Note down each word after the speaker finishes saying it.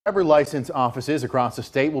Driver license offices across the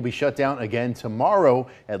state will be shut down again tomorrow,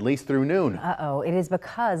 at least through noon. It is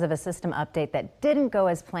because of a system update that didn't go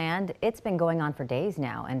as planned. It's been going on for days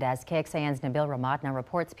now. And as KXAN's Nabil Ramadna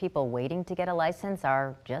reports, people waiting to get a license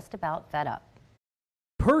are just about fed up.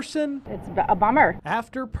 Person It's a bummer.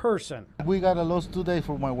 after person We got a lost 2 days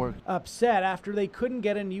for my work. upset after they couldn't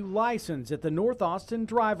get a new license at the North Austin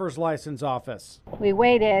driver's license office. We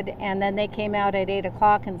waited, and then they came out at 8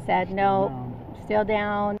 o'clock and said, no, still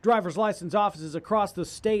down. Driver's license offices across the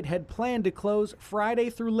state had planned to close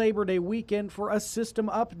Friday through Labor Day weekend for a system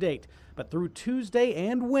update. But through Tuesday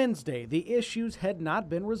and Wednesday, the issues had not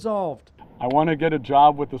been resolved. I want to get a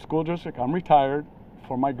job with the school district. I'm retired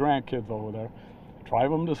for my grandkids over there. Drive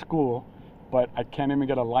them to school, but I can't even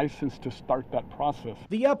get a license to start that process.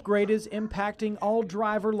 The upgrade is impacting all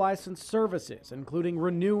driver license services, including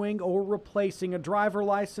renewing or replacing a driver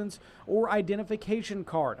license or identification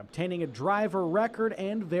card, obtaining a driver record,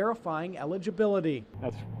 and verifying eligibility.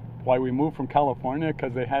 That's why we moved from California,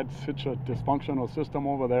 because they had such a dysfunctional system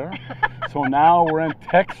over there. So now we're in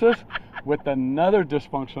Texas with another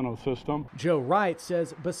dysfunctional system. Joe Wright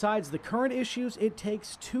says besides the current issues, it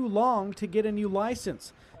takes too long to get a new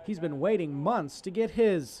license. He's been waiting months to get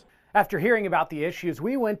his. After hearing about the issues,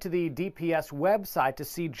 we went to the DPS website to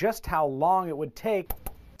see just how long it would take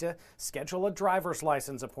to schedule a driver's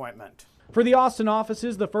license appointment. For the Austin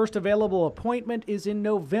offices, the first available appointment is in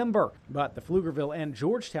November, but the Pflugerville and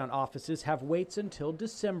Georgetown offices have waits until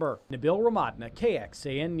December. Nabil Ramadna,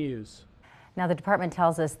 KXAN News. Now, the department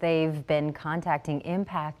tells us they've been contacting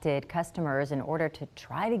impacted customers in order to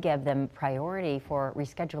try to give them priority for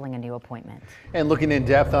rescheduling a new appointment. And looking in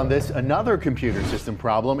depth on this, another computer system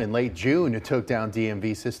problem in late June took down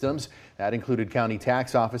DMV systems. That included county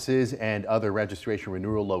tax offices and other registration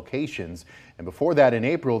renewal locations. And before that, in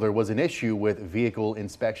April, there was an issue with vehicle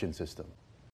inspection system.